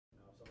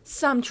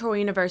Some Troy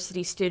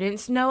University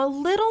students know a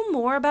little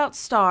more about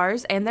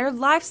stars and their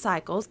life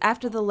cycles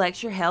after the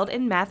lecture held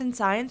in Math and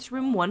Science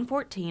Room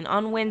 114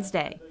 on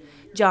Wednesday.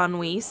 John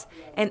Weiss,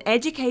 an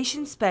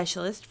education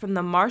specialist from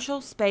the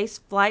Marshall Space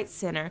Flight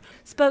Center,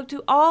 spoke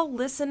to all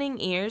listening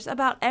ears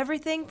about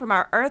everything from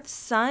our Earth's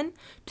sun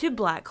to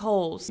black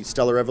holes.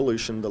 Stellar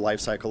evolution, the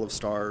life cycle of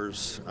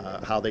stars,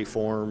 how they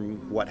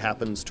form, what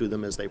happens to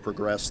them as they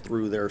progress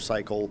through their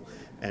cycle,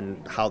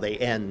 and how they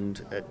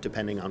end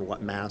depending on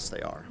what mass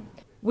they are.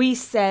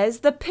 Weiss says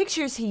the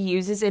pictures he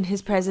uses in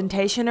his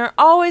presentation are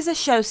always a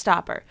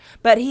showstopper,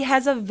 but he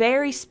has a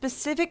very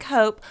specific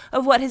hope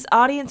of what his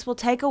audience will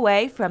take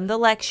away from the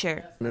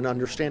lecture. An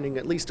understanding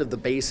at least of the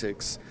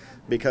basics,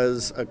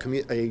 because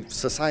a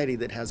society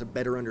that has a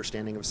better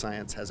understanding of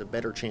science has a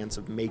better chance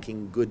of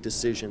making good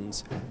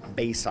decisions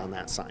based on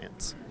that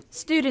science.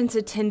 Students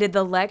attended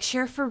the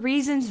lecture for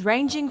reasons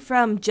ranging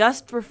from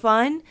just for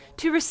fun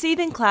to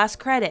receiving class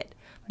credit.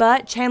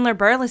 But Chandler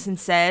Burleson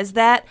says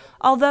that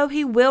although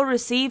he will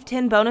receive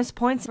 10 bonus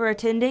points for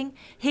attending,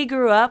 he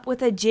grew up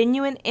with a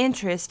genuine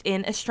interest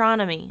in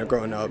astronomy.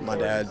 Growing up, my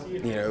dad,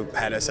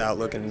 had us out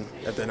looking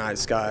at the night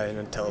sky and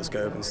a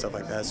telescope and stuff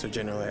like that. So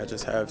generally, I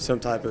just have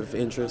some type of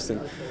interest, and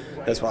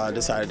that's why I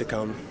decided to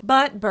come.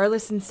 But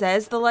Burleson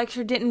says the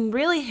lecture didn't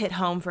really hit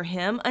home for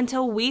him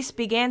until Weiss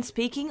began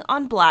speaking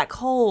on black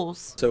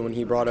holes. So when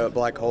he brought up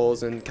black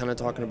holes and kind of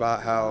talking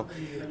about how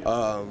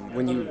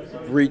when you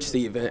reach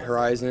the event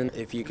horizon,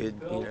 if you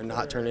could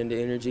not turn into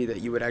energy,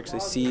 that you would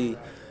actually see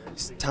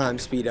time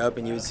speed up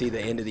and you would see the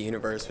end of the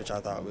universe, which I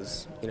thought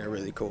was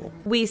really cool.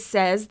 Weiss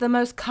says the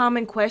most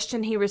common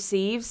question he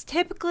receives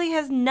typically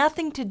has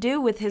nothing to do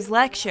with his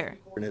lecture.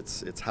 And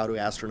it's how do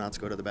astronauts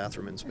go to the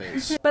bathroom in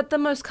space? But the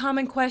most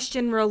common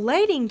question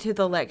relating to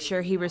the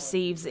lecture he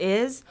receives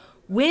is,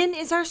 when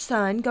is our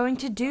sun going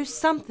to do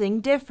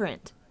something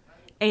different?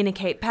 Anna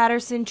Kate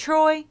Patterson,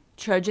 Troy,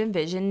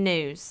 TrojanVision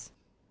News.